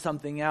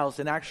something else.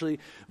 And actually,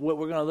 what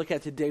we're going to look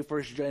at today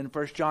in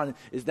 1 John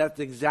is that's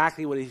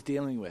exactly what he's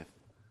dealing with.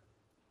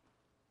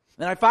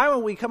 And I find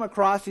when we come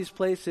across these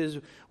places,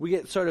 we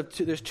get sort of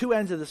there's two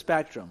ends of the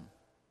spectrum.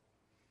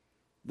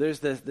 There's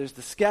the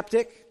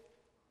skeptic,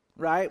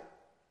 right?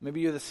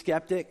 Maybe you're the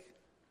skeptic.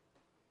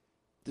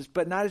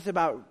 But not just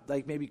about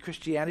like maybe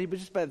Christianity, but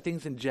just about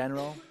things in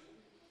general.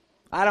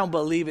 I don't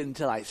believe it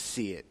until I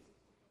see it,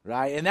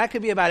 right? And that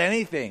could be about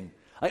anything.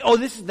 Like, oh,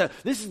 this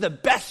is the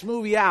best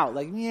movie out.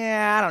 Like,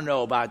 yeah, I don't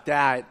know about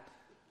that.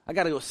 I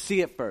got to go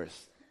see it first.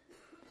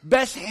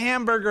 Best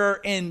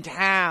hamburger in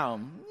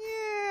town.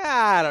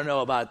 Yeah, I don't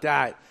know about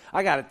that.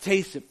 I got to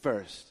taste it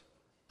first.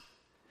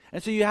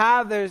 And so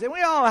and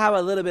we all have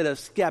a little bit of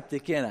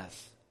skeptic in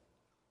us.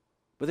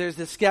 But there's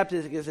the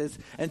skeptic that says,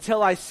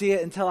 until I see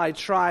it, until I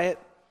try it,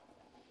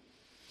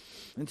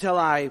 until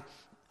I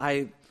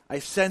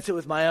sense it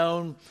with my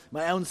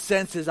own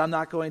senses, I'm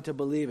not going to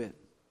believe it.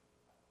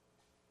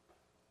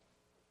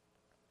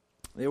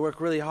 They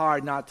work really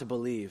hard not to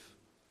believe.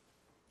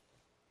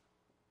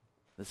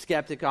 The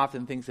skeptic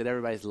often thinks that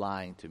everybody's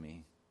lying to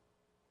me.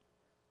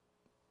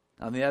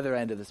 On the other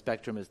end of the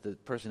spectrum is the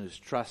person who's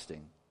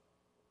trusting.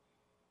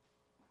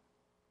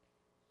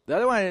 The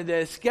other one,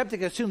 the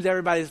skeptic assumes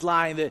everybody's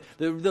lying.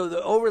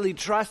 The overly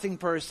trusting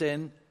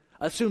person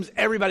assumes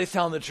everybody's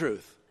telling the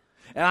truth.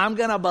 And I'm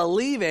going to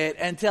believe it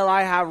until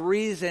I have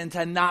reason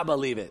to not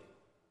believe it.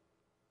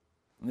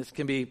 And this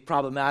can be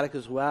problematic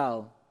as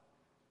well.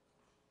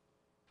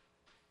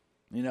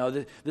 You know,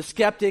 the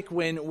skeptic,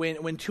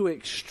 when too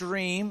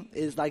extreme,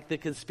 is like the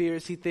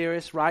conspiracy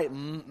theorist, right?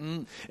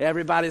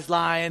 Everybody's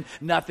lying.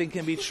 Nothing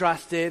can be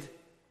trusted.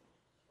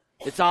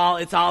 It's all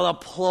a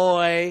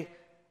ploy.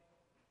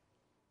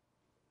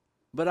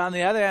 But on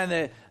the other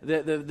hand,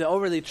 the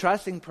overly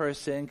trusting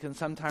person can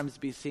sometimes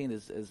be seen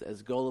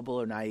as gullible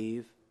or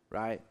naive,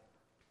 right?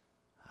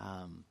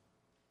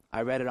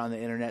 I read it on the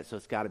internet, so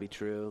it's got to be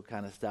true,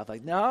 kind of stuff.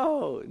 Like,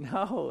 no,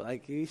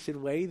 like you should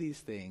weigh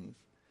these things.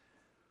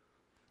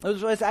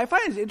 What I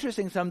find is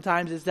interesting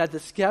sometimes is that the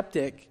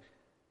skeptic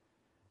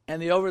and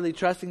the overly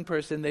trusting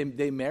person,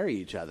 they marry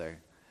each other.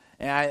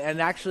 And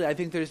actually, I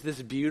think there's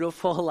this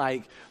beautiful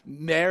like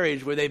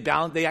marriage where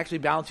they actually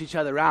balance each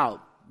other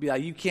out. Be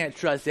like, you can't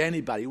trust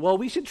anybody. Well,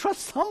 we should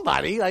trust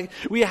somebody. Like,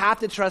 we have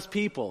to trust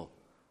people.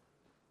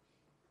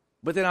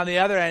 But then on the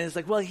other end, it's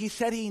like, well, he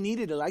said he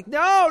needed it. Like,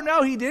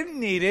 no, he didn't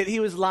need it. He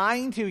was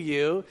lying to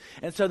you.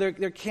 And so there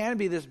can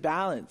be this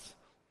balance.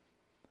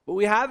 But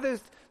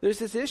there's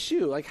this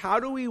issue. Like,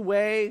 how do we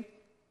weigh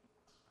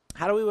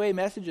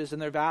messages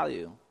and their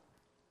value?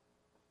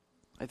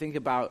 I think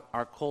about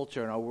our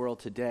culture and our world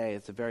today.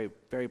 It's a very,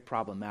 very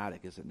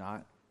problematic, is it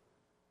not?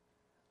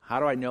 How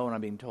do I know when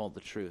I'm being told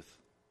the truth?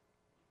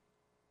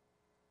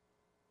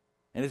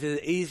 And it's as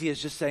easy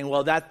as just saying,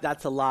 well,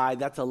 that's a lie,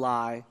 that's a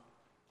lie.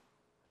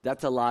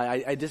 That's a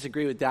lie. I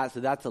disagree with that,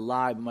 so that's a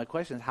lie. But my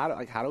question is, how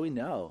do we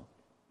know?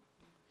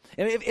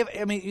 And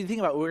you think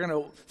about,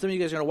 some of you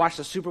guys are going to watch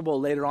the Super Bowl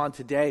later on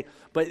today,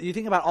 but you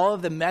think about all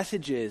of the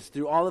messages,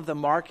 through all of the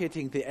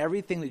marketing, through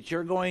everything that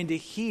you're going to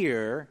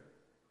hear.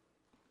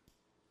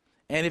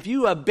 And if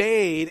you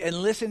obeyed and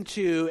listened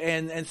to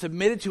and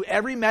submitted to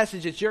every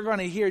message that you're going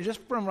to hear,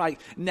 just from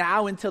like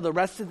now until the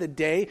rest of the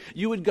day,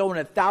 you would go in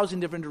 1,000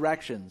 different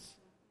directions.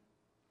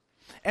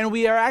 And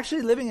we are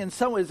actually living in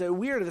some ways that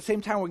weird. At the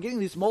same time, we're getting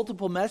these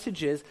multiple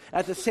messages.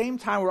 At the same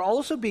time, we're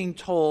also being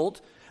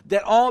told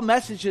that all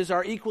messages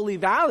are equally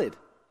valid.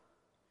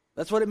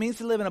 That's what it means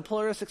to live in a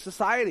pluralistic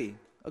society,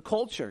 a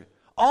culture.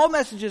 All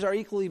messages are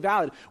equally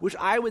valid, which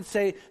I would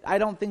say I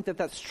don't think that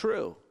that's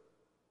true.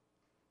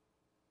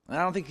 And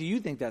I don't think you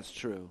think that's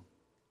true.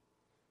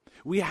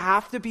 We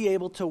have to be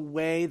able to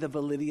weigh the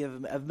validity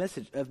of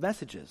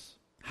messages.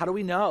 How do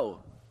we know?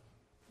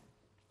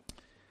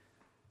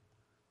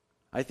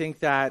 I think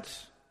that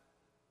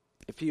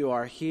if you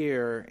are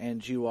here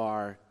and you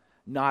are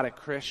not a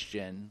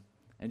Christian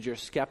and you're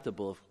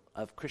skeptical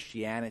of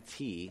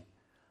Christianity,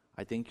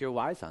 I think you're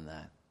wise on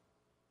that.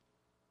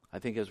 I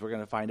think as we're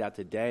going to find out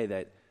today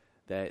that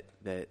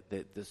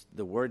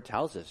the Word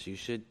tells us you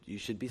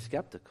should be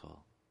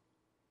skeptical.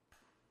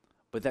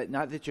 But that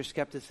not that your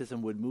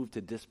skepticism would move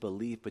to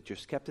disbelief, but your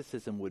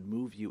skepticism would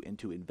move you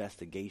into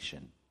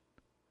investigation.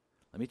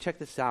 Let me check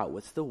this out.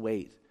 What's the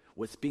weight?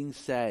 What's being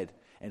said?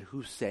 And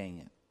who's saying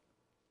it?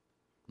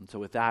 And so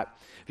with that,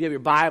 if you have your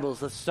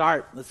Bibles, let's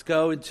start. Let's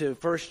go into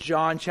 1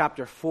 John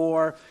chapter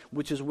 4,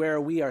 which is where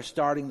we are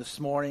starting this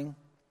morning.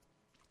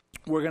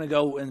 We're going to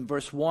go in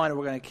verse 1, and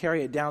we're going to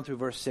carry it down through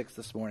verse 6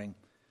 this morning.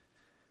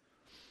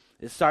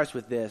 It starts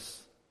with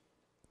this.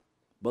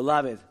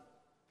 Beloved,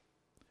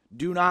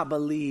 do not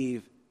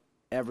believe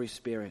every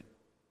spirit,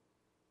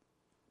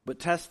 but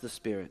test the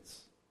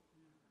spirits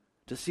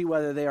to see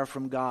whether they are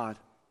from God.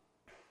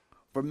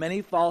 For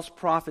many false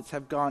prophets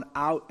have gone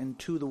out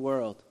into the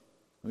world.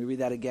 Let me read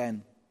that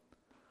again.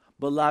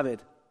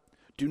 Beloved,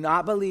 do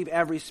not believe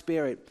every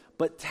spirit,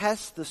 but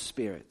test the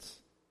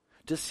spirits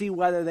to see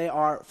whether they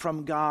are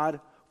from God.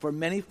 For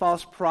many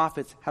false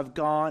prophets have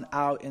gone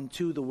out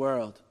into the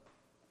world.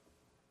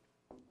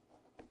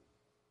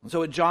 And so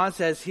what John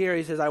says here,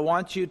 he says, I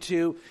want you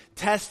to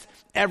test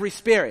every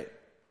spirit.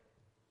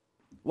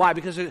 Why?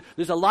 Because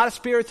there's a lot of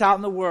spirits out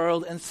in the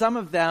world, and some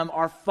of them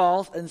are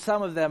false and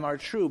some of them are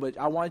true. But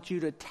I want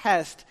you to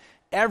test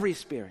every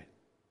spirit.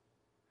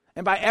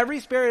 And by every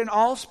spirit and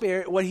all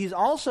spirit, what he's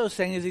also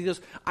saying is he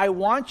goes, I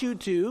want you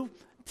to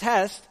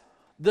test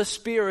the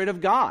Spirit of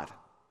God.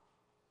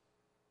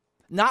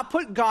 Not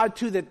put God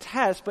to the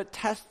test, but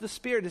test the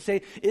Spirit to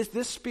say, is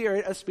this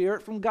Spirit a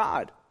Spirit from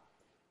God?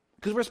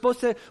 Because we're supposed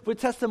to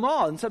test them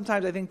all. And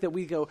sometimes I think that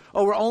we go,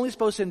 we're only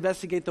supposed to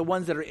investigate the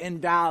ones that are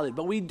invalid.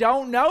 But we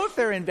don't know if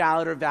they're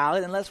invalid or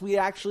valid unless we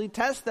actually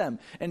test them.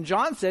 And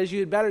John says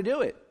you'd better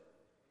do it.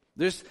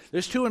 There's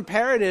two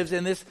imperatives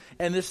in this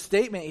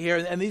statement here,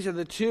 and these are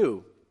the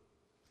two.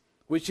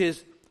 Which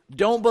is,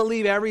 don't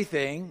believe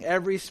everything,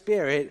 every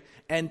spirit,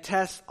 and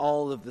test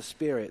all of the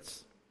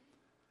spirits.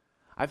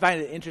 I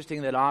find it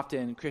interesting that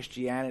often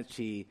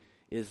Christianity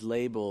is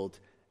labeled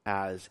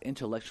as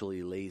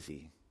intellectually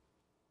lazy.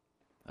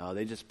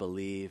 They just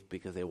believe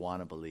because they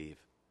want to believe.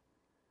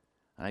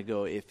 And I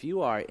go, if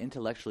you are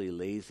intellectually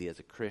lazy as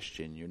a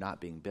Christian, you're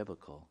not being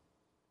biblical.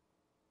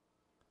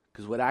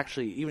 Because what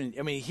actually,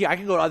 here, I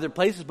can go to other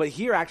places, but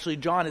here actually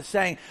John is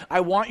saying, I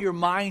want your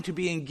mind to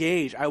be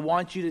engaged. I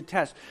want you to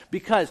test.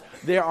 Because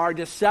there are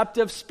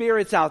deceptive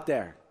spirits out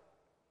there.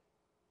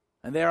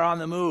 And they're on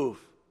the move.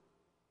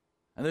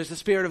 And there's the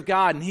Spirit of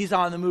God, and He's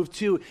on the move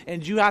too.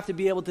 And you have to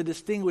be able to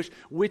distinguish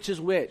which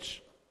is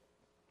which.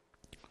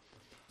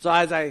 So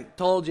as I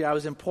told you, I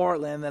was in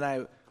Portland, and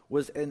I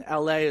was in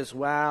LA as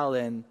well.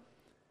 And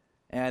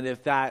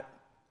if that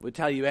would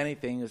tell you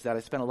anything, is that I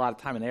spent a lot of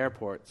time in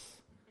airports.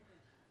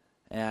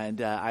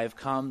 And I've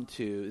come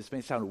to, this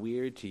may sound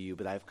weird to you,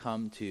 but I've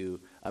come to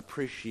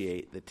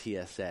appreciate the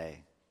TSA.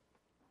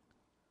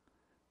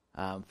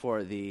 At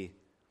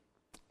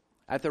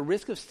the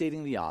risk of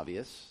stating the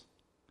obvious,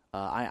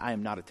 I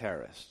am not a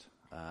terrorist.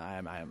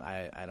 I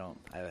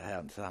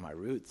haven't set on my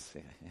roots.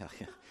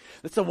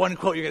 That's the one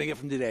quote you're going to get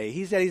from today.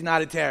 He said he's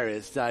not a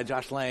terrorist.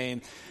 Josh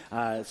Lane,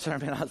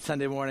 sermon on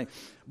Sunday morning.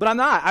 But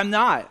I'm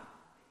not.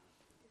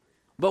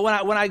 But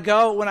when I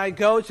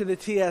go to the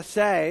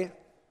TSA,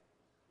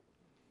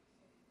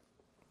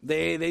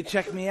 They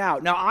check me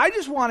out. Now, I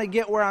just want to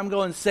get where I'm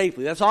going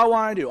safely. That's all I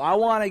want to do. I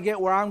want to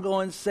get where I'm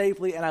going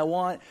safely, and I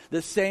want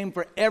the same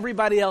for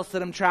everybody else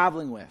that I'm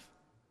traveling with.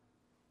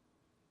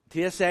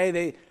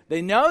 TSA,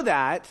 they know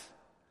that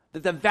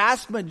the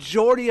vast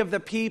majority of the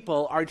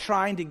people are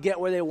trying to get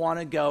where they want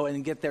to go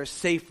and get there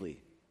safely.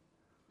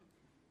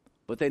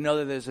 But they know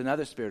that there's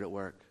another spirit at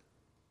work.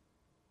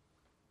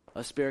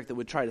 A spirit that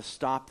would try to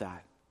stop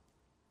that.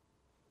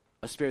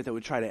 A spirit that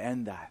would try to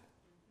end that.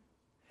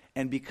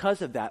 And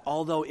because of that,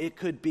 although it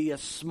could be a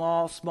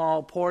small,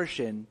 small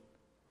portion,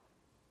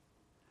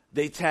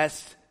 they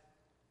test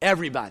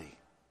everybody.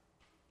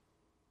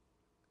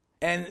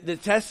 And the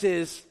test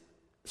is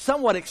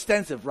somewhat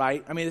extensive,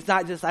 right? I mean, it's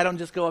not just, I don't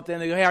just go up there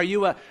and they go, hey, are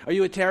you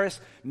a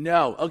terrorist?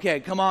 No.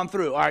 Okay, come on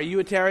through. Are you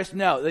a terrorist?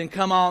 No. Then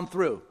come on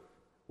through.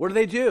 What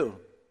do?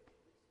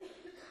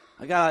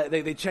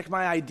 They check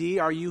my ID.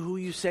 Are you who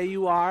you say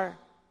you are?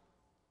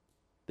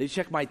 They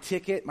check my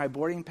ticket, my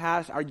boarding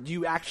pass. Do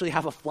you actually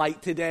have a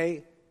flight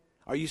today?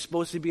 Are you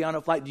supposed to be on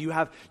a flight? Do you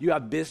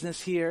have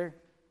business here?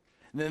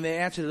 And then the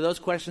answer to those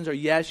questions are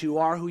yes, you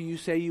are who you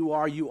say you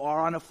are. You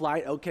are on a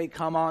flight. Okay,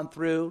 come on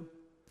through.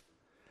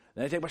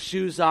 Then I take my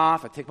shoes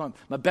off. I take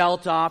my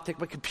belt off. Take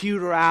my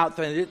computer out.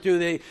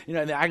 Then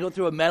I go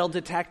through a metal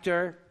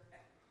detector.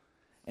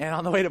 And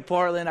on the way to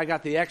Portland, I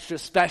got the extra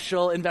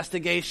special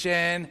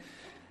investigation.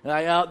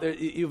 And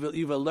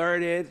you've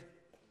alerted.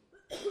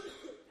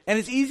 And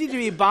it's easy to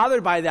be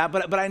bothered by that,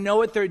 but I know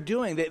what they're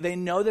doing. They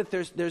know that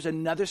there's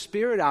another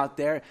spirit out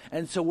there,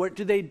 and so what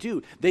do?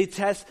 They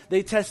test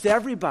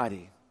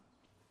everybody.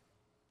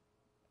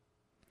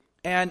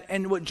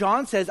 And what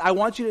John says, I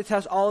want you to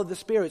test all of the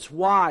spirits.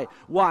 Why?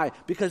 Why?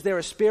 Because there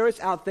are spirits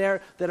out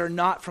there that are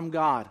not from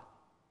God.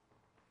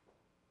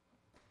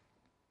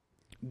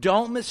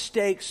 Don't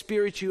mistake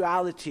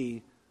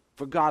spirituality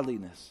for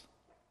godliness.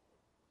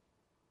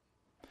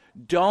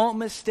 Don't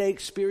mistake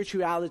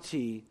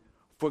spirituality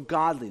for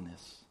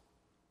godliness.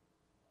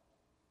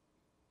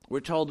 We're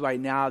told right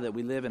now that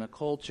we live in a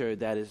culture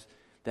that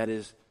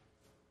is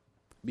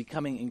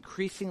becoming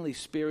increasingly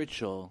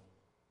spiritual,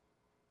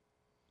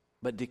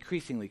 but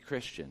decreasingly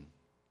Christian.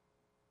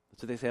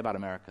 That's what they say about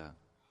America.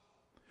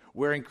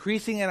 We're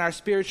increasing in our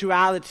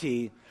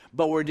spirituality,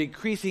 but we're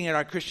decreasing in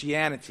our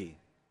Christianity.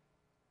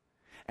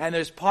 And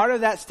there's part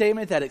of that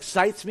statement that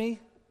excites me.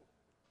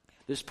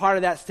 There's part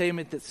of that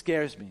statement that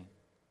scares me.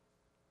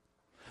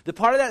 The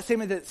part of that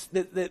statement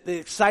that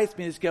excites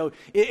me is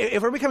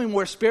if we're becoming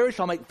more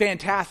spiritual, I'm like,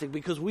 fantastic,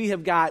 because we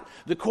have got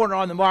the corner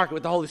on the market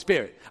with the Holy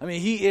Spirit. I mean,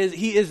 He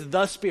is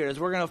the Spirit. As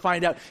we're going to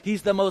find out,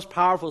 He's the most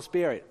powerful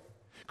Spirit.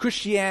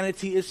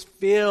 Christianity is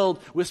filled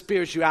with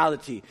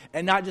spirituality,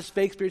 and not just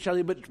fake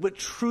spirituality, but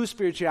true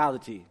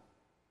spirituality.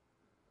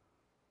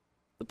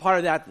 The part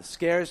of that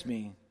scares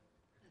me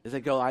is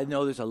I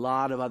know there's a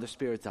lot of other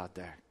spirits out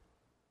there.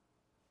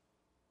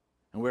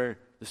 And we're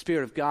The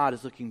Spirit of God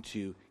is looking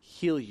to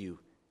heal you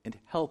and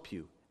help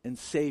you and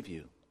save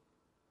you.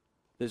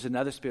 There's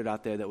another spirit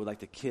out there that would like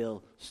to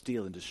kill,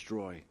 steal, and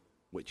destroy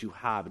what you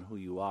have and who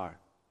you are.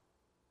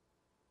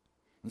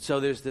 And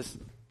so there's this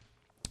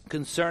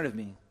concern of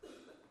me.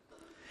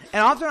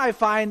 And often I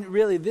find,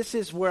 really, this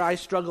is where I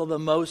struggle the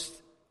most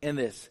in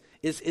this,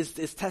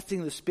 is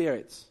testing the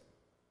spirits.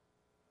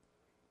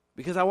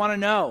 Because I want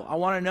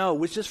to know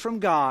which is from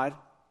God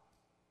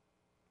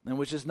and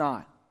which is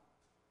not.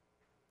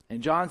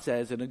 And John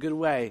says, in a good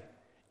way,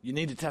 you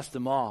need to test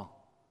them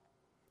all.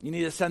 You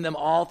need to send them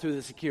all through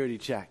the security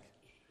check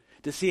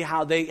to see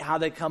how they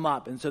come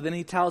up. And so then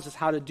he tells us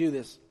how to do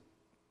this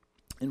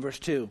in verse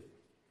 2.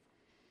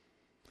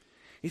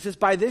 He says,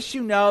 by this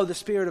you know the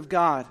Spirit of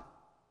God.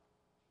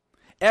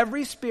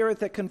 Every spirit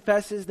that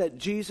confesses that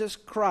Jesus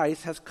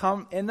Christ has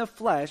come in the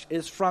flesh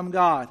is from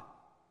God.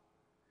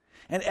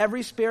 And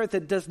every spirit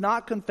that does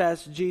not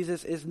confess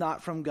Jesus is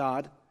not from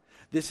God.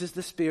 This is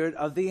the spirit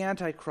of the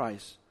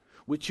Antichrist,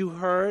 which you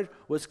heard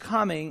was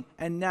coming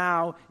and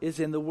now is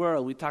in the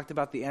world. We talked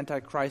about the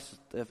Antichrist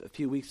a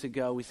few weeks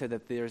ago. We said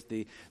that there's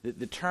the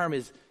term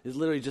is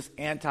literally just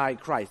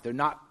Antichrist.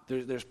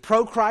 There's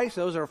pro-Christ,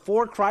 those are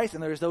for Christ,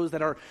 and there's those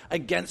that are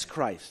against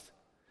Christ.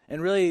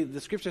 And really,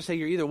 the scriptures say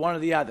you're either one or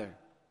the other.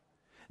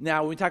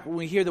 Now, when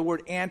we hear the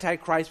word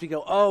Antichrist, we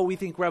go, oh, we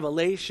think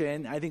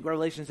Revelation. I think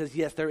Revelation says,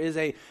 yes, there is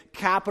a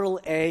capital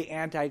A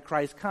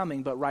Antichrist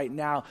coming, but right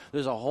now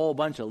there's a whole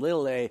bunch of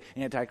little a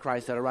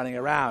Antichrists that are running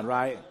around,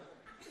 right?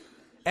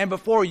 And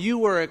before you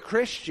were a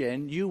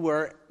Christian, you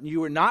were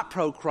not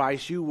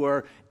pro-Christ, you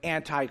were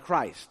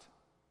anti-Christ.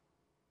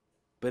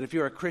 But if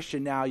you're a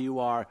Christian now, you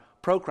are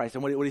pro-Christ.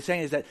 And what he's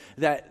saying is that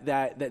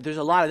there's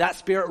a lot of that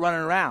spirit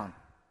running around.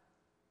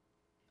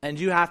 And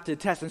you have to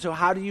test. And so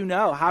how do you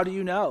know? How do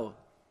you know?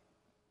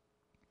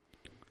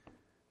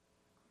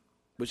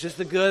 Which is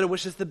the good or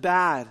which is the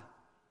bad?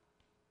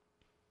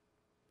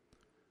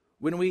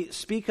 When we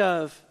speak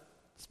of,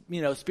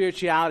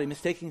 spirituality,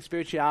 mistaking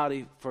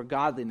spirituality for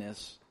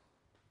godliness,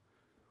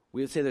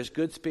 we would say there's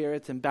good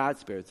spirits and bad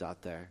spirits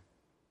out there.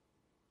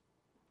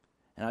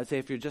 And I would say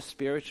if you're just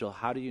spiritual,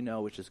 how do you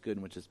know which is good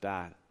and which is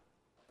bad?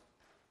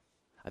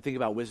 I think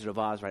about Wizard of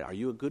Oz, right? Are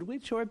you a good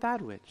witch or a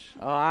bad witch?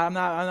 Oh, I'm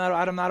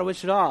not a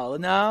witch at all.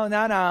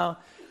 No.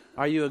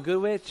 Are you a good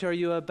witch or are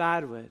you a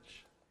bad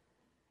witch?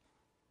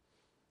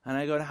 And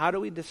I go, how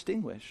do we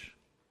distinguish?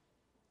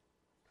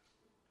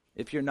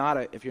 If you're not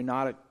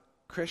a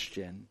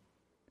Christian,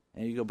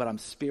 and you go, but I'm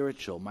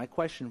spiritual, my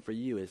question for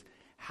you is,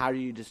 how do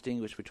you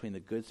distinguish between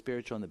the good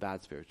spiritual and the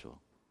bad spiritual?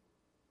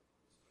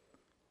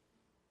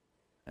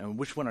 And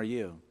which one are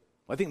you?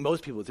 Well, I think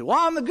most people would say, well,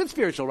 I'm the good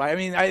spiritual, right? I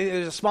mean,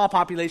 there's a small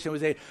population who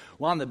would say,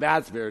 well, I'm the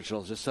bad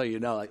spiritual, just so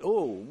you know. Like,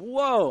 oh,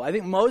 whoa. I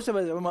think most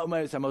people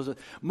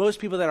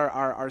that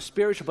are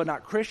spiritual but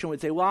not Christian would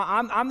say, well,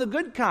 I'm the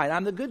good kind.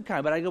 I'm the good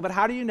kind. But I go, but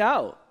how do you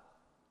know?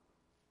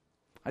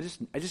 I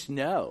just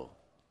know.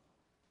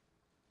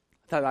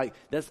 I thought,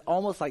 that's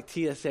almost like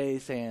TSA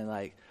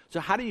saying, so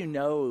how do you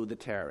know the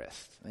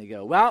terrorist? And they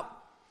go, well,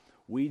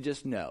 we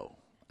just know.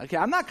 Okay,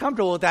 I'm not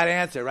comfortable with that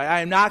answer, right? I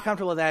am not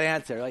comfortable with that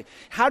answer.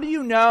 How do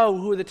you know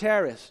who are the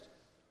terrorists?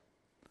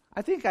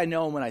 I think I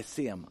know them when I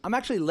see them. I'm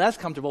actually less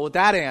comfortable with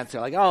that answer.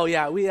 Oh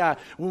yeah,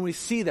 when we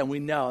see them, we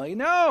know.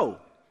 No,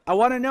 I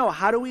want to know.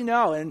 How do we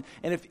know? And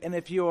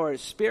if you're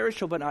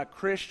spiritual but not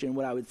Christian,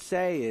 what I would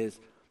say is,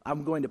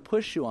 I'm going to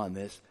push you on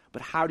this.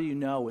 But how do you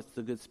know what's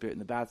the good spirit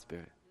and the bad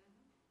spirit?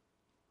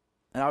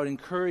 And I would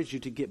encourage you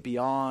to get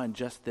beyond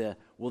just this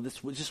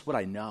is just what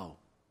I know.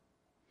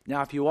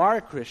 Now, if you are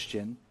a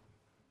Christian,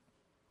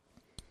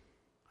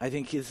 I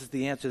think this is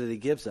the answer that he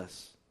gives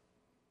us.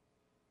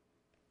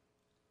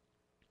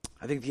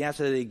 I think the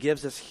answer that he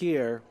gives us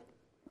here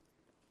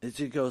is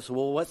he goes,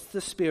 well, what's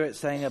the Spirit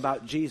saying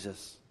about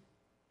Jesus?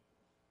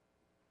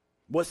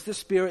 What's the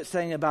Spirit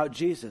saying about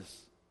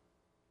Jesus?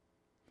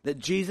 That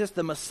Jesus,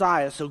 the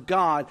Messiah,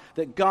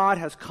 that God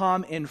has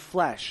come in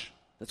flesh.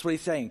 That's what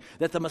he's saying.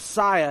 That the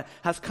Messiah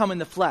has come in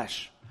the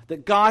flesh.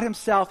 That God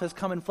himself has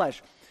come in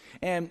flesh.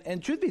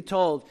 And truth be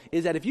told,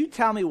 is that if you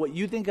tell me what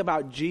you think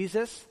about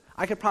Jesus,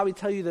 I could probably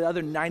tell you the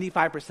other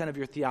 95% of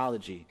your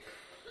theology.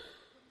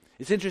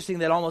 It's interesting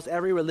that almost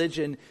every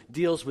religion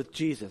deals with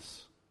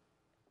Jesus.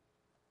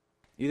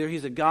 Either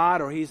he's a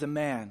god or he's a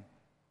man.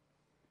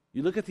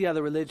 You look at the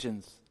other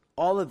religions,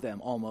 all of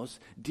them almost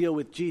deal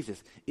with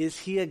Jesus. Is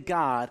he a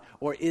god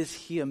or is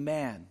he a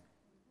man?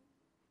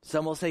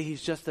 Some will say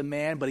he's just a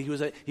man, but he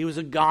was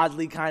a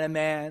godly kind of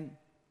man.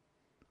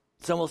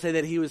 Some will say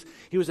that he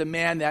was a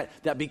man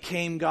that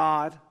became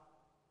God.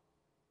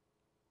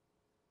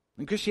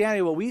 In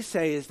Christianity, what we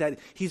say is that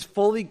he's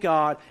fully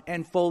God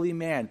and fully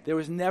man. There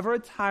was never a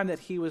time that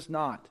he was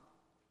not.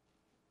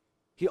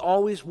 He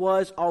always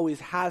was, always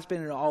has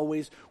been, and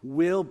always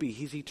will be.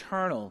 He's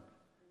eternal.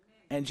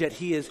 And yet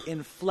he is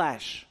in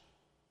flesh.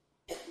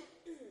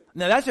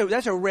 Now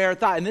that's a rare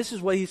thought, and this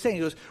is what he's saying.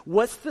 He goes,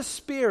 what's the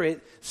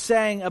Spirit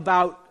saying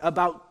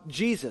about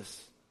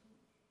Jesus?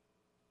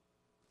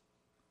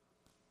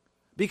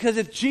 Because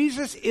if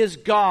Jesus is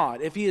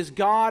God, if he is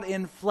God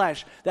in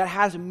flesh, that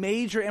has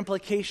major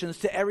implications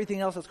to everything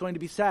else that's going to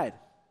be said.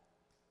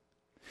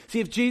 See,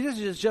 if Jesus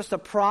is just a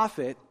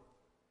prophet,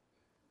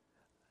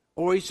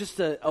 or he's just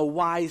a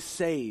wise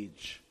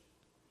sage,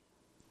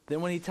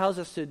 then when he tells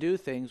us to do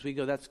things, we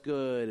go, that's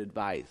good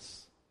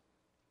advice.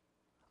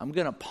 I'm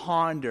going to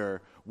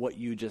ponder what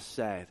you just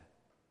said.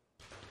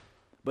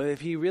 But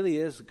if he really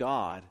is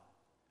God,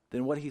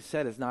 then what he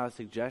said is not a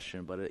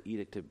suggestion, but an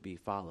edict to be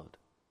followed.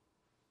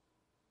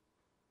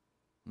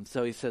 And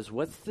so he says,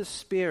 what's the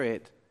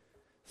Spirit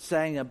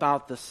saying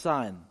about the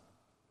Son?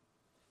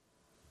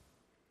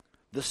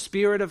 The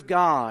Spirit of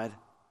God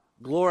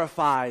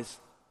glorifies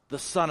the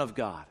Son of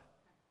God.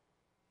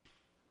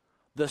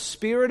 The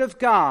Spirit of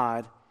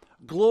God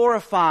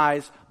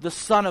glorifies the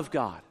Son of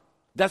God.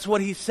 That's what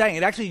he's saying.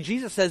 And actually,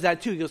 Jesus says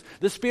that too. He goes,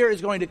 the Spirit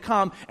is going to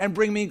come and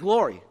bring me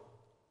glory.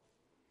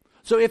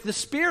 So if the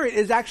Spirit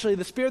is actually,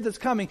 the Spirit that's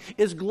coming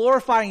is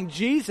glorifying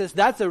Jesus,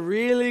 that's a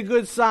really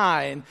good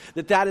sign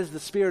that that is the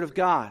Spirit of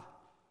God.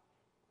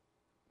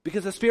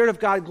 Because the Spirit of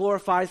God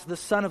glorifies the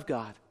Son of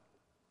God.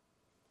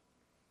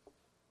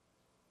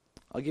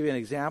 I'll give you an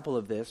example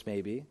of this,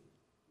 maybe.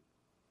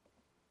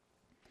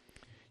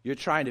 You're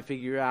trying to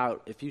figure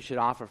out if you should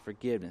offer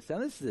forgiveness. Now,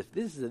 this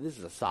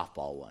is a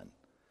softball one.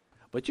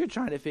 But you're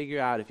trying to figure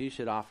out if you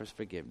should offer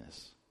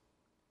forgiveness.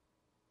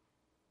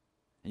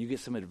 And you get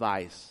some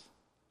advice.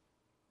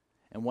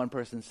 And one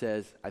person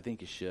says, I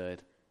think you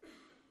should.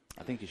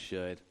 I think you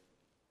should.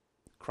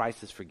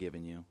 Christ has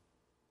forgiven you.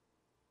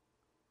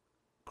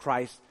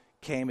 Christ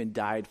came and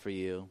died for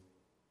you.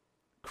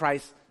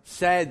 Christ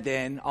said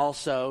then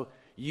also,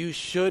 you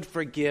should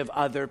forgive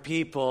other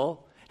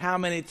people. How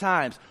many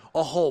times?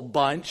 A whole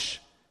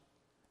bunch.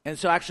 And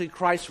so actually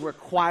Christ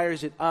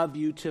requires it of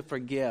you to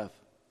forgive.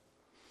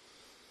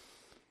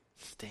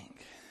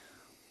 Stink.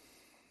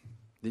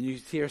 Then you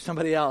hear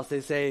somebody else,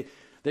 they say,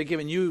 they're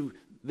giving you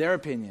their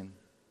opinion.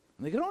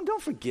 And they go,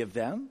 don't forgive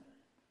them.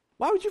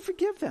 Why would you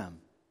forgive them?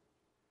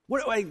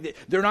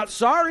 They're not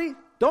sorry.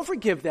 Don't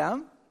forgive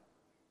them.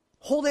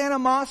 Hold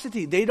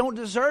animosity. They don't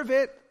deserve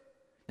it.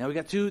 Now we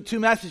got two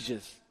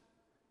messages.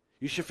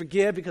 You should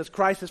forgive because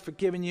Christ has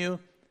forgiven you.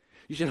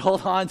 You should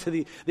hold on to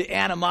the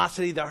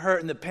animosity, the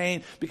hurt, and the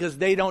pain because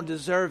they don't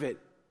deserve it.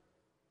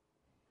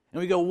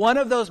 And we go, one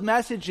of those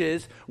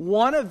messages,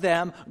 one of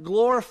them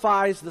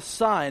glorifies the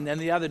Son and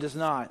the other does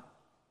not.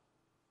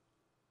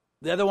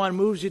 The other one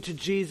moves you to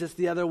Jesus,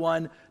 the other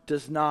one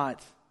does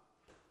not.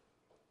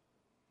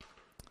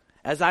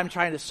 As I'm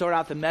trying to sort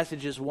out the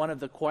messages, one of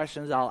the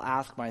questions I'll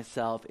ask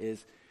myself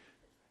is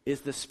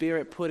the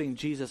Spirit putting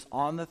Jesus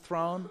on the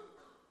throne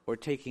or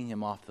taking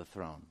him off the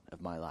throne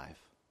of my life?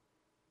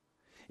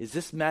 Is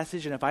this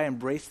message, and if I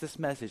embrace this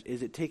message,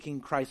 is it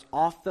taking Christ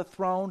off the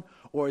throne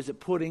or is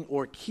it putting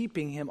or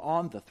keeping him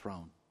on the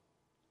throne?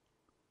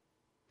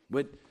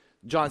 What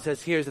John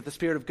says here is that the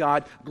Spirit of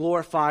God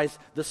glorifies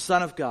the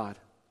Son of God.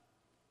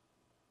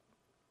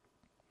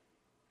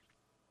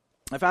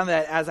 I found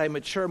that as I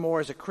mature more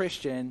as a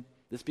Christian,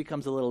 this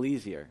becomes a little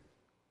easier,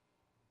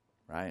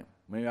 right?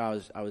 Maybe I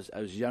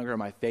was younger in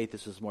my faith,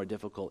 this was more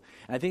difficult.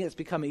 And I think it's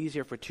become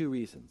easier for two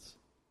reasons.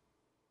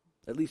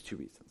 At least two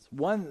reasons.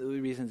 One of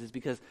the reasons is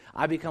because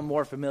I become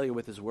more familiar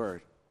with his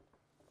word,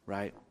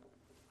 right?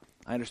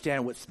 I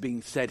understand what's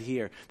being said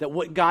here. That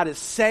what God is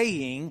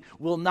saying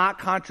will not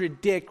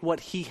contradict what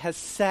he has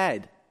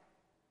said.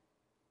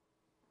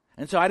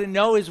 And so I didn't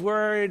know his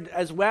word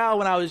as well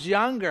when I was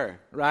younger,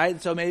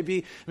 right? So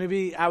maybe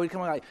I would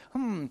come like,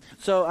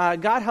 So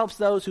God helps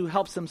those who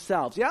helps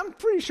themselves. Yeah, I'm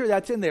pretty sure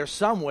that's in there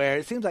somewhere.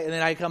 It seems like, and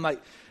then I come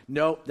like,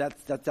 nope,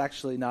 that's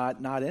actually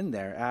not in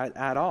there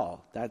at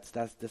all. That's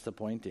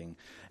disappointing.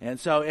 And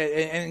so,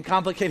 and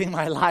complicating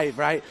my life,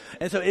 right?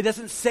 And so it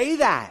doesn't say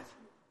that.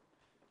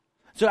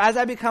 So as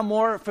I become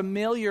more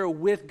familiar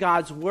with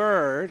God's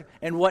word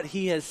and what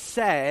he has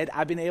said,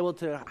 I've been able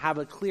to have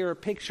a clearer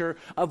picture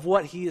of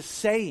what he is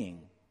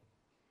saying.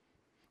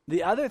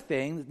 The other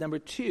thing, number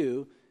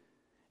two,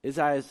 is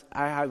as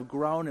I have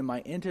grown in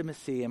my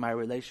intimacy and my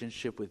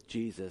relationship with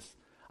Jesus,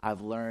 I've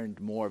learned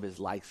more of his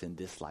likes and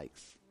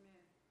dislikes.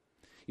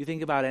 You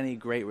think about any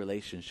great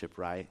relationship,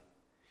 right?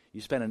 You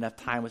spend enough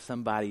time with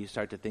somebody, you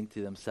start to think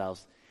to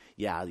themselves,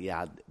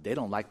 yeah, they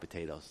don't like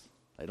potatoes.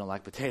 They don't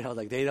like potatoes.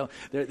 Like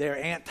they're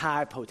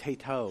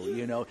anti-potato,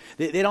 you know.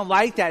 They don't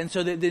like that, and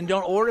so they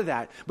don't order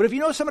that. But if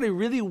you know somebody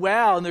really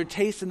well and their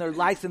tastes and their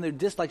likes and their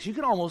dislikes, you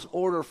can almost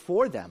order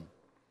for them.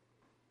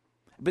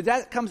 But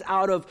that comes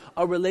out of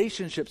a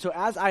relationship. So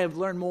as I have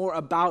learned more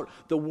about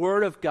the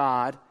Word of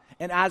God,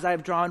 and as I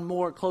have drawn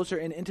more closer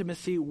in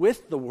intimacy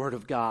with the Word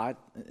of God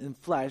in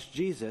flesh,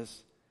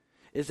 Jesus,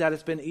 is that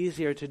it's been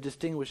easier to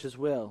distinguish his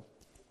will.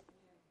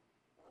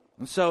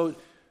 And so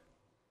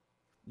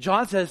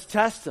John says,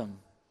 test them.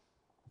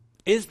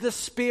 Is the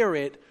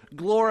Spirit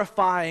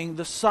glorifying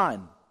the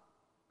Son?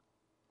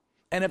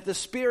 And if the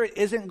Spirit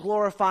isn't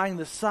glorifying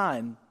the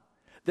Son,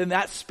 then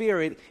that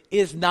Spirit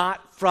is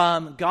not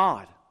from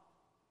God.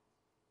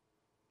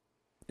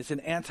 It's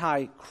an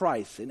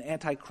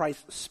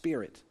antichrist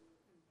spirit.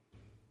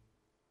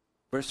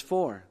 Verse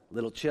 4,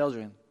 little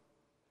children,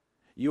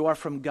 you are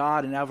from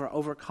God and have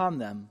overcome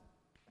them.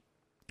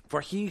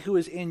 For he who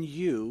is in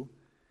you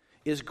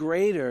is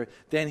greater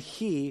than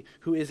he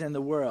who is in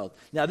the world.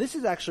 Now, this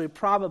is actually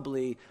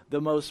probably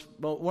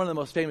one of the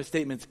most famous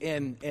statements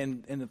in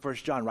the 1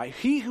 John, right?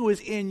 He who is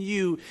in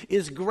you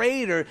is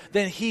greater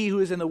than he who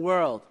is in the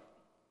world.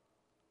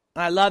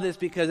 And I love this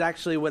because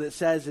actually what it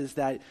says is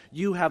that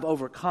you have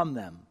overcome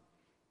them.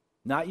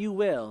 Not you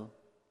will.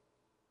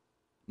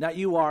 Not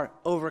you are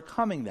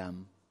overcoming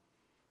them,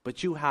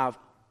 but you have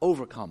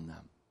overcome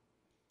them.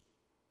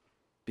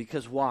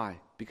 Because why?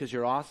 Because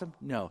you're awesome?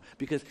 No.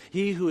 Because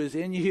he who is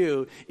in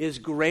you is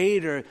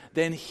greater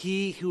than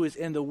he who is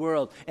in the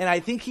world. And I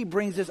think he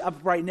brings this up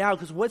right now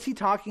because what's he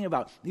talking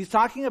about? He's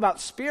talking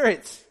about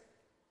spirits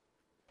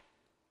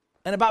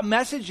and about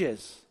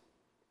messages.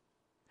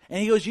 And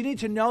he goes, you need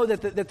to know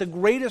that the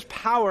greatest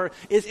power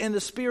is in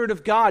the Spirit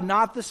of God,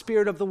 not the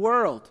spirit of the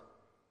world.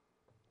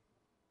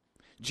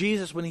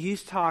 Jesus, when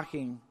he's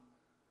talking,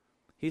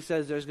 he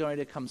says there's going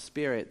to come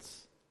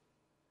spirits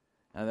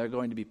and they're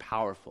going to be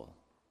powerful.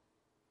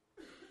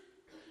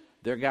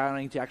 They're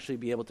going to actually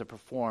be able to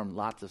perform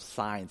lots of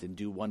signs and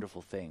do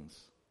wonderful things.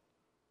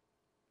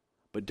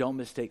 But don't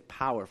mistake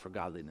power for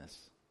godliness.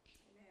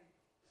 Amen.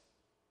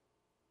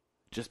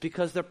 Just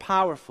because they're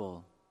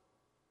powerful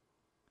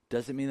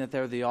doesn't mean that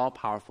they're the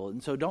all-powerful.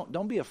 And so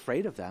don't be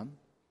afraid of them.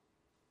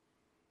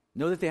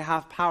 Know that they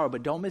have power,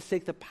 but don't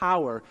mistake the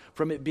power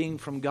from it being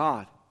from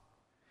God.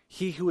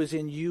 He who is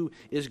in you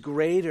is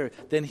greater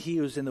than he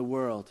who is in the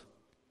world.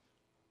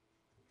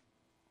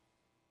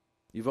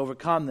 You've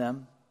overcome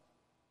them.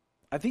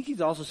 I think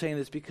he's also saying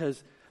this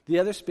because the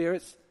other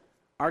spirits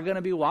are going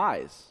to be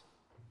wise,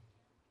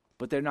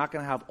 but they're not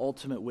going to have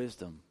ultimate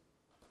wisdom.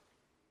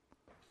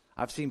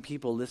 I've seen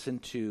people listen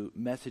to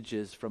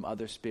messages from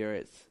other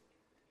spirits,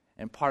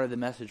 and part of the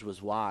message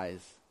was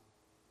wise,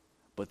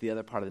 but the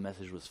other part of the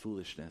message was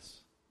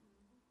foolishness.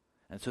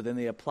 And so then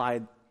they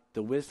applied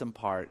the wisdom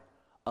part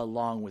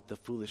along with the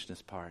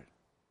foolishness part.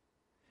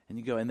 And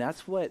you go, and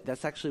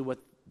that's actually what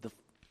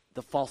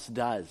the false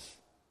does.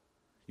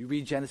 You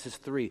read Genesis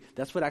 3.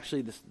 That's what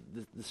actually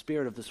the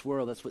spirit of this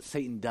world, that's what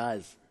Satan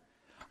does.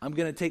 I'm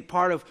going to take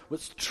part of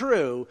what's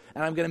true,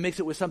 and I'm going to mix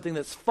it with something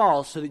that's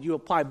false so that you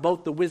apply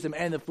both the wisdom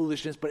and the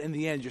foolishness, but in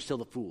the end, you're still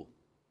the fool.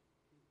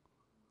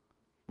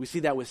 We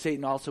see that with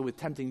Satan also with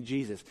tempting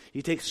Jesus.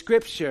 He takes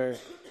Scripture,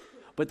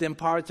 but then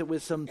parts it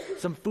with some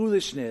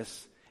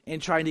foolishness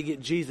in trying to get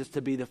Jesus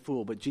to be the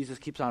fool. But Jesus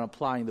keeps on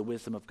applying the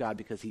wisdom of God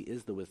because he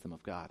is the wisdom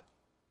of God.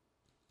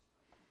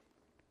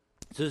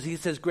 So he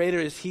says, greater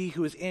is he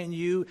who is in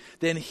you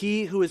than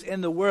he who is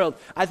in the world.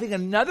 I think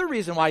another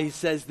reason why he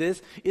says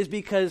this is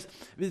because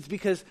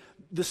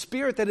the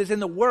spirit that is in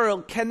the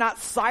world cannot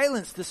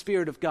silence the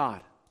Spirit of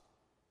God.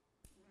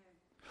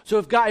 So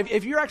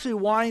if you're actually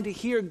wanting to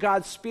hear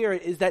God's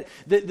Spirit, is that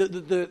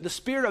the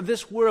spirit of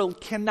this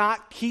world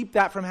cannot keep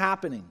that from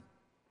happening.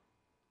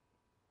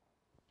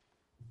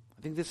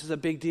 I think this is a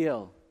big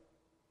deal.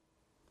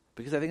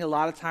 Because I think a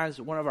lot of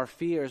times one of your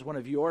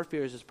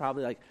fears is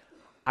probably like,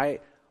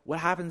 what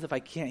happens if I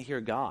can't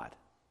hear God?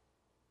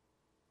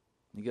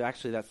 You go,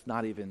 actually, that's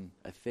not even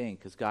a thing,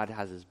 because God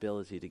has his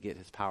ability to get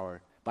his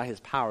power, by his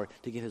power,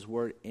 to get his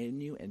word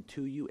in you and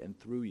to you and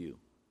through you.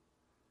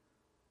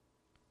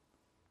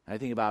 I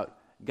think about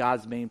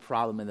God's main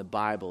problem in the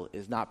Bible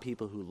is not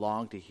people who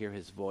long to hear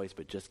his voice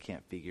but just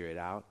can't figure it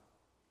out.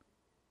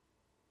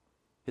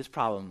 His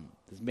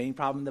main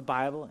problem in the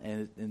Bible,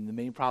 and the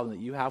main problem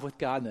that you have with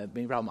God, and the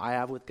main problem I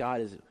have with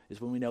God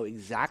is when we know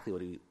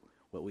exactly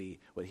what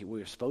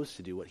we're supposed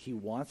to do, what he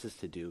wants us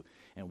to do,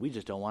 and we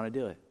just don't want to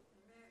do it.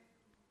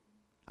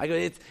 I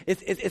go,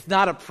 it's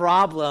not a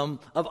problem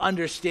of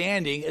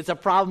understanding, it's a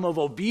problem of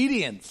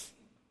obedience.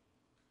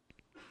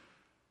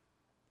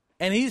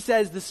 And he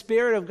says the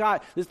Spirit of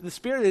God, the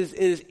Spirit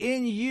is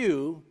in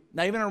you,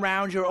 not even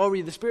around you or over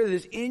you, the Spirit that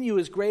is in you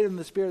is greater than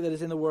the Spirit that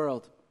is in the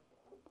world.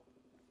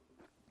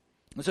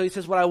 And so he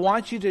says, what I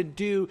want you to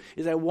do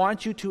is I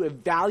want you to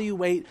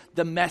evaluate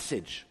the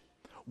message.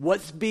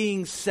 What's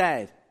being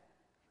said?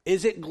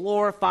 Is it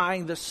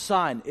glorifying the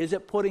Son? Is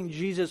it putting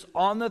Jesus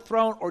on the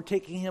throne or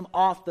taking him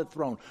off the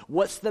throne?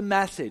 What's the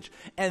message?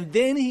 And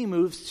then he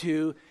moves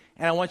to,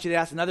 and I want you to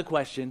ask another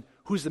question,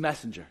 who's the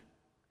messenger?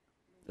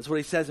 That's what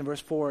he says in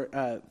verse 5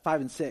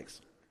 and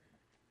 6.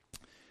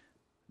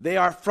 They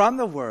are from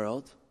the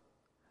world,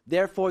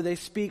 therefore they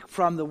speak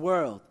from the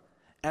world,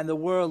 and the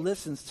world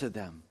listens to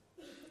them.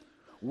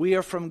 We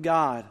are from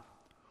God.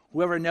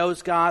 Whoever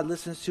knows God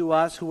listens to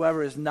us.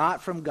 Whoever is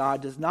not from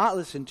God does not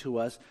listen to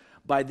us.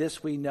 By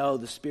this we know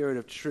the spirit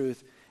of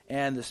truth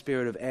and the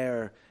spirit of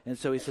error. And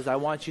so he says, I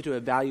want you to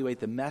evaluate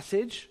the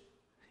message.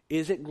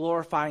 Is it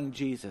glorifying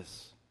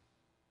Jesus?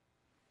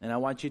 And I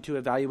want you to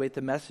evaluate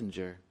the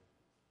messenger.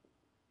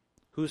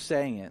 Who's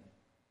saying it?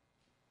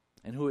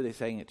 And who are they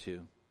saying it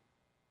to?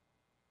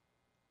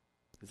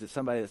 Is it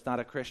somebody that's not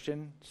a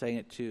Christian saying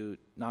it to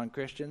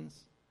non-Christians?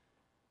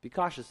 Be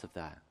cautious of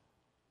that.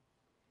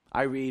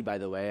 I read, by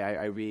the way,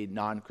 I read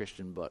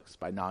non-Christian books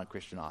by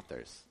non-Christian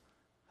authors.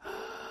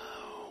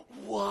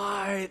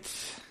 what?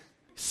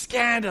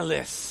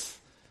 Scandalous.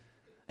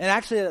 And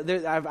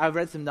actually, I've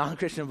read some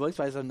non-Christian books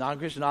by some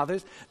non-Christian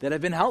authors that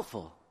have been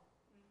helpful.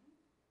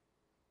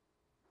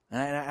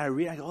 And I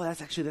read, I go, oh,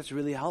 that's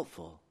really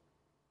helpful.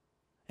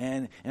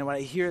 And when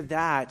I hear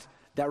that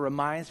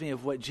reminds me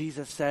of what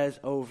Jesus says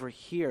over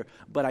here.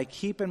 But I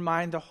keep in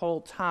mind the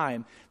whole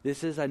time,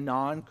 this is a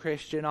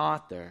non-Christian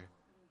author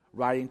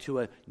writing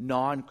to a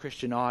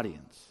non-Christian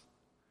audience.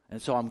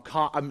 And so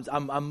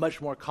I'm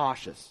much more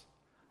cautious.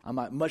 I'm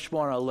much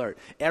more alert.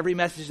 Every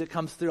message that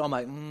comes through, I'm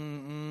like,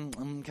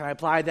 can I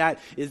apply that?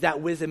 Is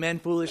that wisdom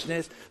and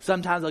foolishness?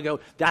 Sometimes I'll go,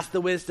 that's the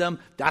wisdom,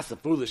 that's the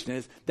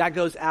foolishness. That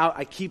goes out,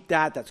 I keep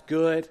that, that's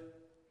good.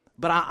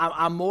 But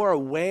I'm more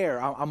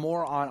aware, I'm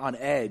more on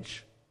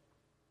edge.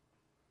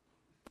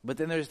 But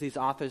then there's these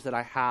authors that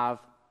I have,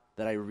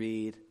 that I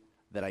read,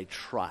 that I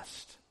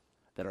trust,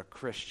 that are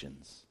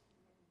Christians.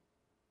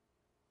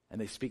 And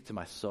they speak to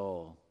my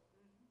soul.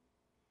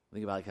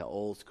 Think about like an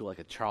old school, like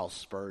a Charles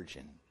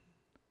Spurgeon.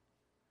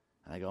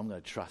 And I go, I'm going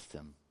to trust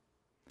him.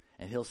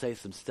 And he'll say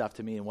some stuff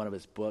to me in one of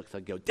his books. I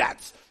go,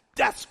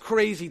 that's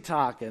crazy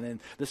talk. And then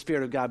the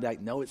Spirit of God will be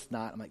like, no, it's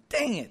not. I'm like,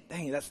 dang it,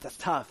 that's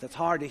tough. That's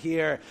hard to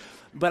hear.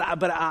 But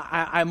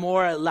I'm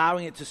more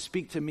allowing it to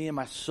speak to me in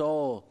my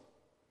soul.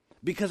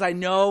 Because I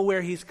know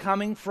where he's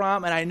coming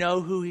from and I know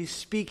who he's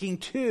speaking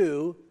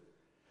to,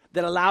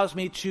 that allows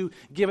me to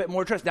give it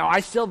more trust. Now,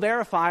 I still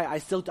verify, I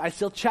still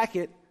check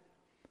it,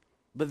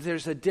 but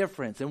there's a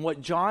difference. And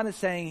what John is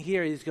saying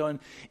here, he's going,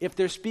 if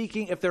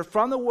they're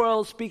from the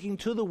world speaking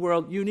to the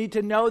world, you need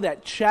to know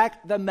that.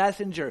 Check the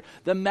messenger.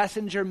 The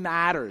messenger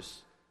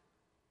matters.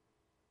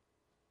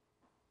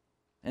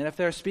 And if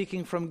they're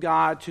speaking from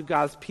God to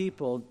God's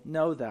people,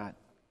 know that.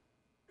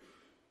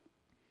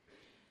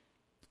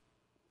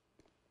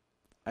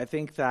 I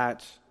think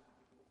that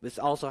this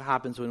also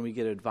happens when we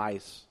get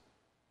advice.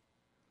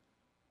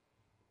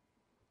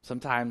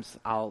 Sometimes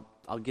I'll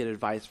get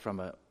advice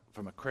from a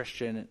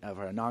Christian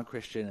or a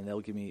non-Christian, and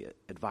they'll give me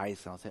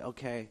advice, and I'll say,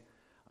 okay,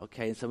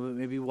 and some of it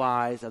may be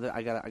wise.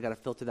 I gotta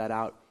filter that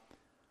out.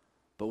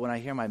 But when I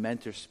hear my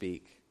mentor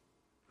speak,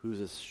 who's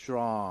a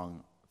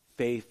strong,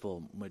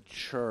 faithful,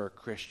 mature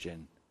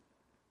Christian,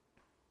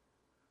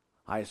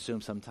 I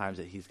assume sometimes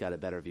that he's got a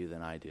better view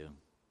than I do.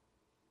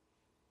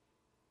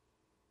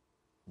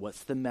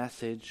 What's the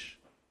message,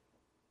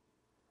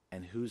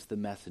 and who's the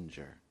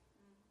messenger?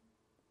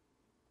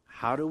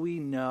 How do we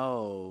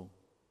know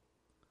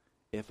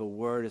if a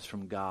word is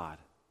from God?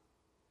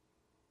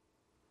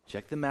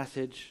 Check the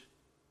message.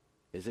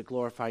 Is it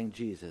glorifying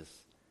Jesus?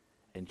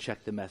 And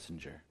check the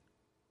messenger.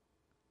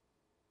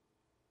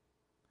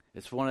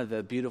 It's one of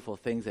the beautiful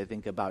things I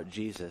think about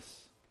Jesus,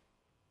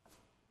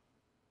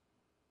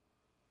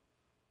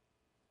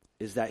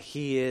 is that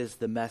he is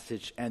the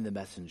message and the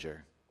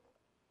messenger.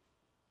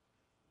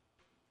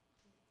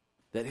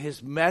 That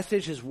his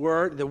message, his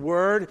word, the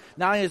word,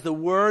 not only is the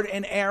word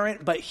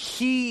inerrant, but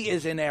he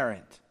is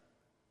inerrant.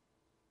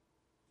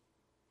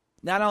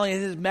 Not only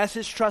is his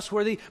message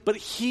trustworthy, but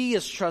he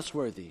is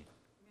trustworthy.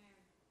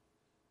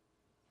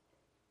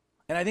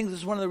 And I think this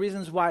is one of the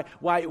reasons why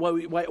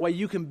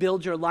you can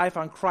build your life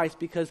on Christ,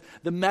 because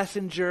the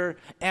messenger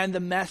and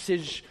the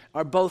message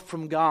are both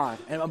from God,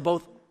 and are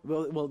both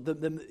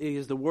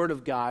is the word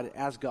of God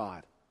as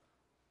God,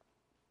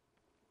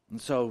 and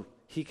so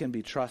he can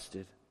be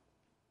trusted.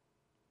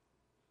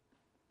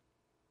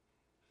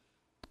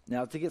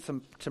 Now, to get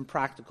some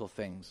practical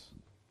things,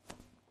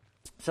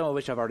 some of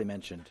which I've already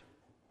mentioned.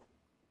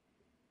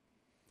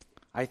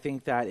 I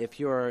think that if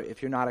you're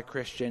not a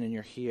Christian and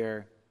you're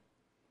here,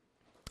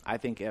 I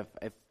think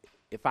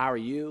if I were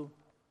you,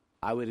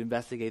 I would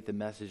investigate the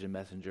message and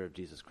messenger of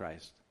Jesus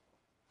Christ.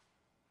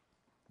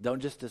 Don't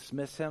just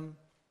dismiss him.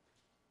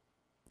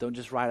 Don't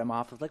just write him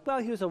off as like, well,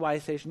 he was a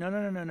wise sage.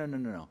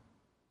 No.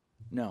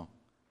 No.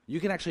 You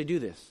can actually do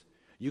this.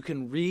 You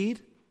can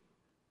read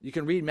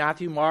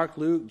Matthew, Mark,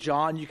 Luke,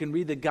 John. You can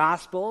read the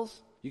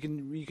Gospels. You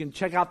can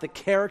check out the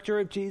character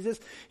of Jesus.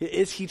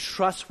 Is he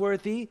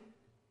trustworthy?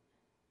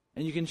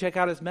 And you can check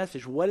out his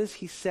message. What is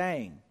he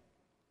saying?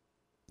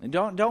 And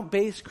don't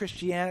base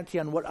Christianity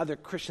on what other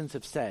Christians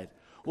have said.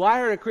 Well, I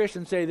heard a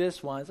Christian say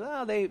this once.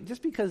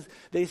 Just because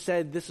they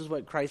said this is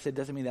what Christ said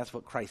doesn't mean that's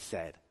what Christ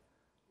said.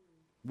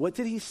 What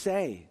did he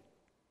say?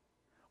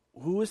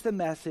 Who is the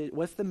message?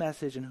 What's the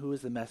message, and who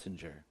is the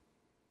messenger?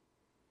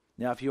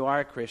 Now, if you are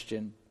a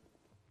Christian,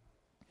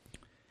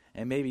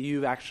 and maybe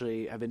you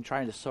actually have been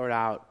trying to sort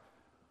out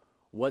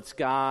what's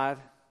God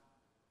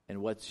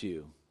and what's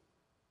you.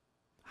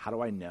 How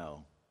do I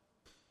know?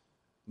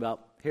 Well,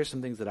 here's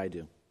some things that I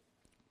do.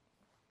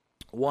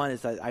 One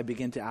is that I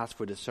begin to ask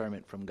for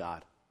discernment from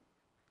God.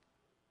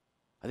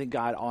 I think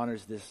God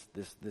honors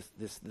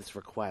this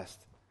request.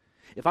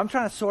 If I'm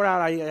trying to sort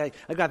out, I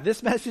got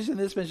this message and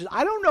this message,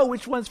 I don't know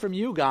which one's from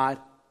you, God.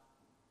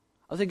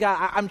 I was like,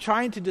 God, I'm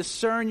trying to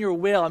discern your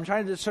will. I'm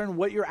trying to discern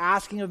what you're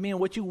asking of me and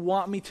what you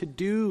want me to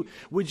do.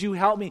 Would you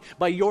help me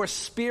by your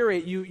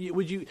Spirit?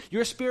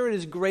 Your Spirit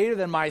is greater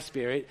than my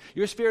spirit.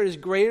 Your Spirit is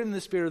greater than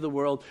the spirit of the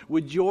world.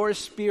 Would your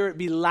Spirit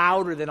be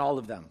louder than all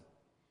of them?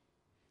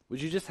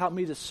 Would you just help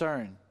me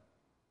discern?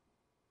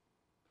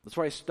 That's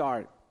where I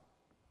start.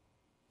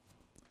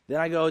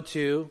 Then I go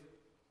to,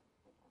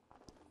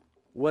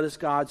 what does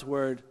God's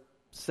word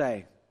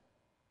say?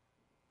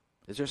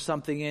 Is there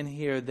something in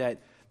here that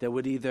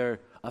would either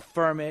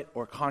affirm it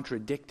or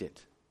contradict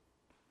it?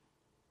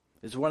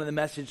 Does one of the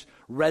messages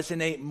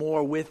resonate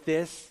more with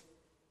this?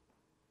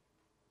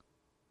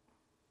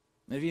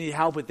 And if you need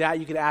help with that,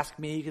 you could ask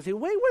me. You can say,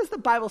 wait, what does the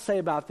Bible say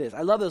about this?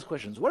 I love those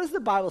questions. What does the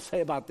Bible say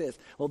about this?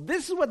 Well,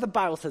 this is what the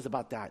Bible says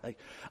about that. Like,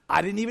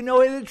 I didn't even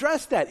know it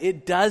addressed that.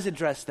 It does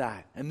address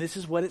that. And this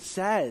is what it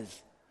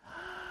says.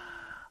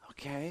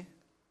 Okay.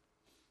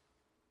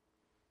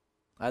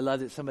 I love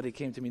that somebody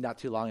came to me not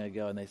too long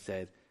ago and they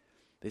said,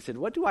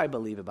 what do I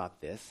believe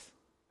about this?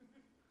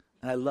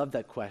 And I love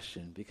that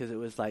question because it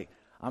was like,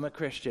 I'm a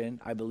Christian.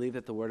 I believe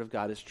that the Word of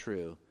God is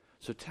true.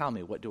 So tell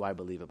me, what do I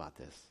believe about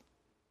this?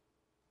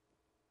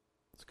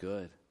 It's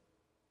good.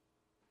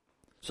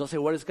 So I'll say,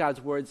 what does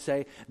God's word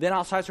say? Then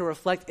I'll start to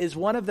reflect, is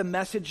one of the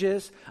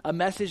messages a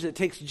message that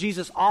takes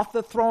Jesus off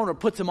the throne or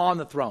puts him on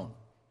the throne?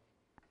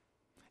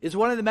 Is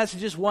one of the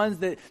messages ones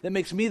that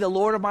makes me the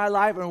Lord of my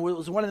life, or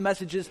was one of the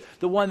messages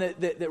the one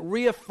that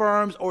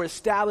reaffirms or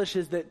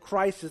establishes that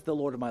Christ is the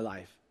Lord of my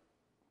life?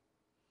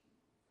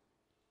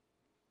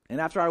 And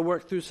after I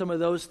work through some of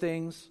those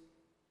things,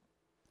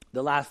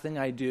 the last thing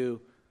I do,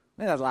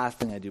 maybe not the last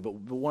thing I do, but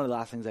one of the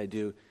last things I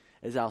do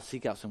is I'll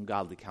seek out some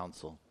godly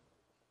counsel.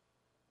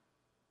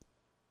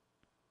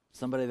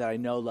 Somebody that I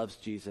know loves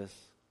Jesus,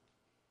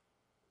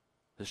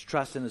 has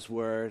trust in his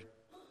word.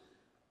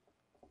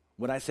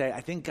 When I say,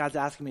 I think God's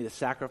asking me to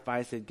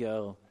sacrifice, it'd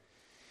go,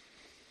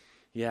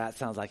 yeah, it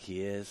sounds like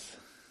he is.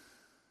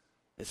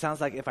 It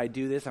sounds like if I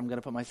do this, I'm going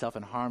to put myself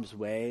in harm's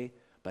way,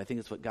 but I think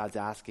it's what God's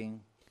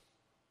asking.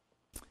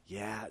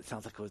 Yeah, it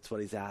sounds like it's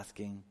what he's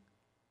asking.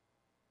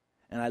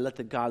 And I let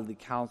the godly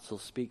counsel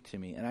speak to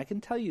me. And I can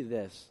tell you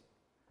this.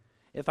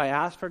 If I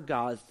ask for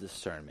God's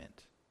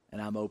discernment,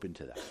 and I'm open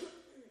to that,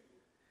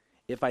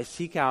 if I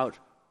seek out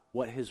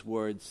what his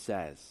word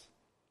says,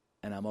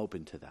 and I'm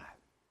open to that,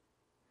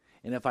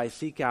 and if I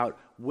seek out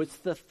what's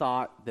the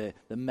thought, the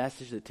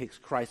message that takes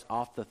Christ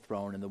off the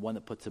throne and the one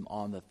that puts him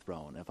on the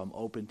throne, if I'm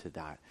open to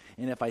that,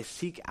 and if I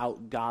seek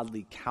out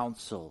godly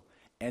counsel,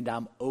 and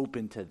I'm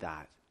open to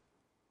that,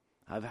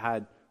 I've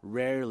had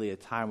rarely a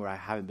time where I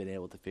haven't been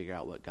able to figure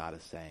out what God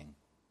is saying.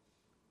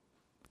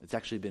 It's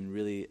actually been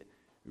really,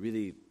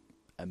 really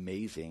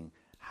amazing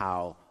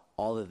how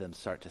all of them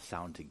start to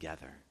sound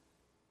together.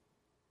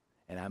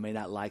 And I may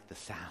not like the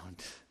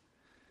sound.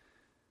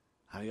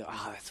 I go,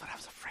 oh, that's what I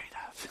was afraid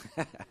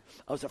of.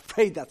 I was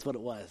afraid that's what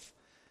it was.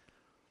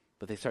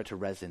 But they start to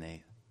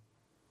resonate.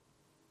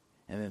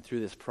 And then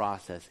through this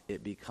process,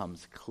 it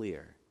becomes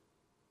clear.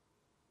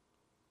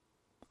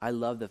 I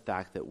love the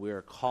fact that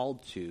we're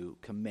called to,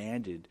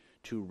 commanded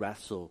to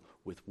wrestle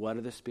with what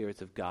are the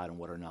spirits of God and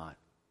what are not.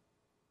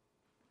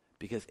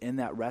 Because in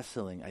that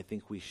wrestling, I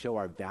think we show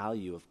our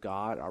value of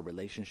God, our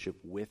relationship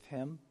with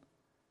him,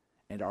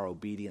 and our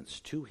obedience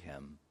to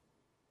him.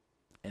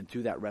 And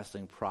through that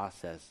wrestling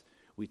process,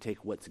 we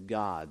take what's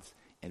God's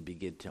and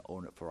begin to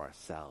own it for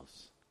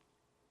ourselves.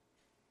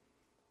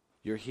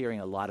 You're hearing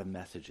a lot of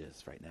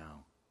messages right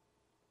now.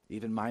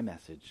 Even my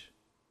message.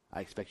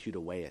 I expect you to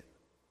weigh it.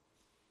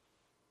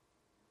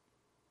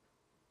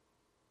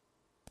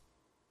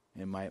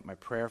 And my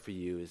prayer for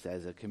you is,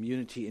 as a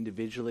community,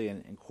 individually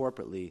and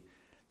corporately,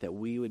 that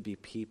we would be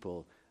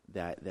people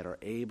that are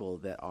able,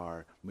 that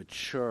are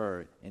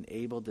mature and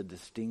able to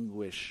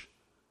distinguish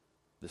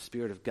the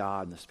Spirit of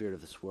God and the spirit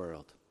of this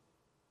world.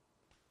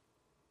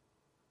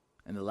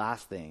 And the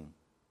last thing,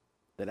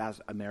 that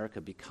as America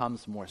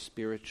becomes more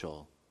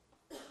spiritual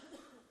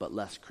but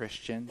less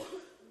Christian,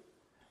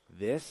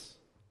 this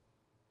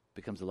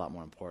becomes a lot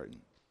more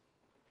important.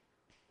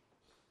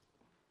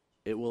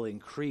 It will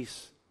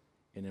increase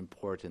in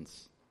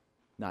importance,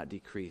 not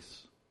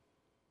decrease.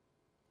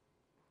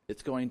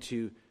 It's going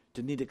to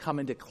need to come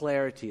into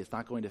clarity. It's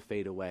not going to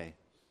fade away.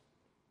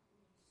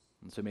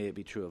 And so may it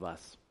be true of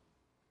us.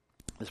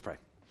 Let's pray.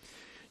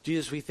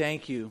 Jesus, we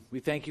thank you. We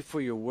thank you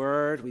for your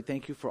word. We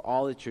thank you for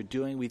all that you're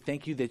doing. We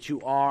thank you that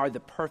you are the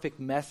perfect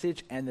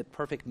message and the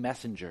perfect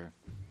messenger.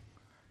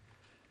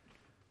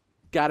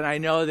 God, and I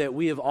know that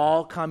we have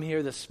all come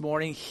here this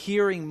morning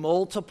hearing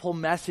multiple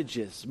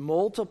messages,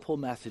 multiple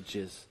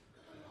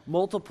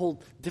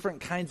different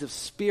kinds of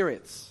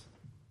spirits.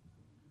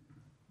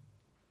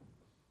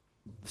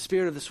 The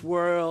spirit of this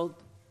world,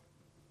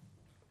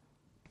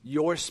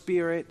 your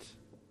spirit,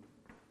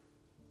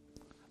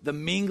 the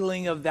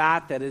mingling of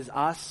that is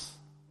us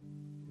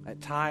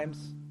at times.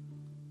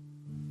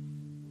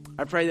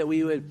 I pray that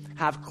we would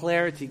have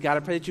clarity. God, I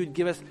pray that you would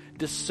give us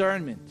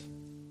discernment,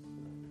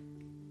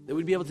 that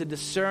we'd be able to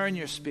discern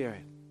your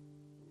spirit.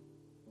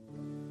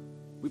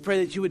 We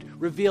pray that you would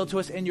reveal to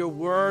us in your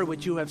word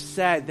what you have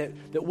said,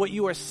 that what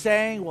you are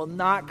saying will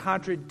not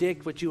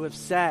contradict what you have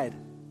said.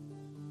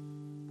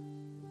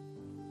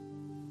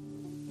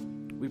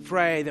 We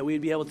pray that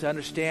we'd be able to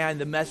understand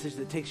the message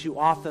that takes you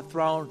off the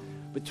throne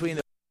between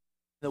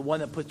the one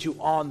that puts you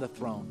on the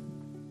throne.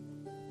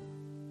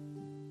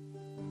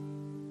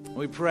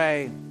 We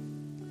pray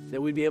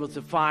that we'd be able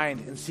to find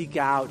and seek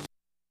out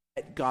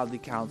godly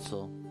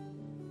counsel,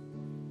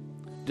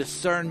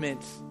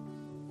 discernment,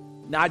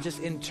 not just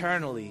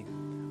internally,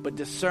 but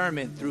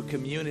discernment through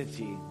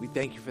community. We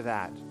thank you for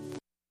that.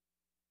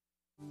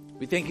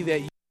 We thank you that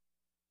you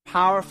are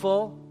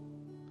powerful,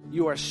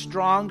 you are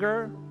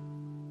stronger,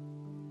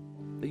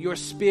 that your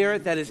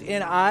spirit that is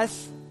in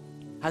us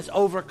has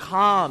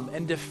overcome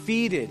and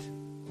defeated,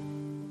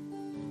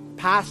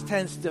 past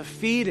tense,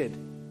 defeated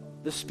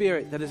the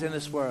spirit that is in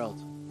this world.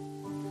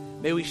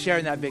 May we share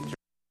in that victory.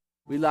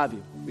 We love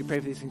you. We pray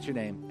for these things in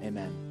your name.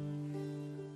 Amen.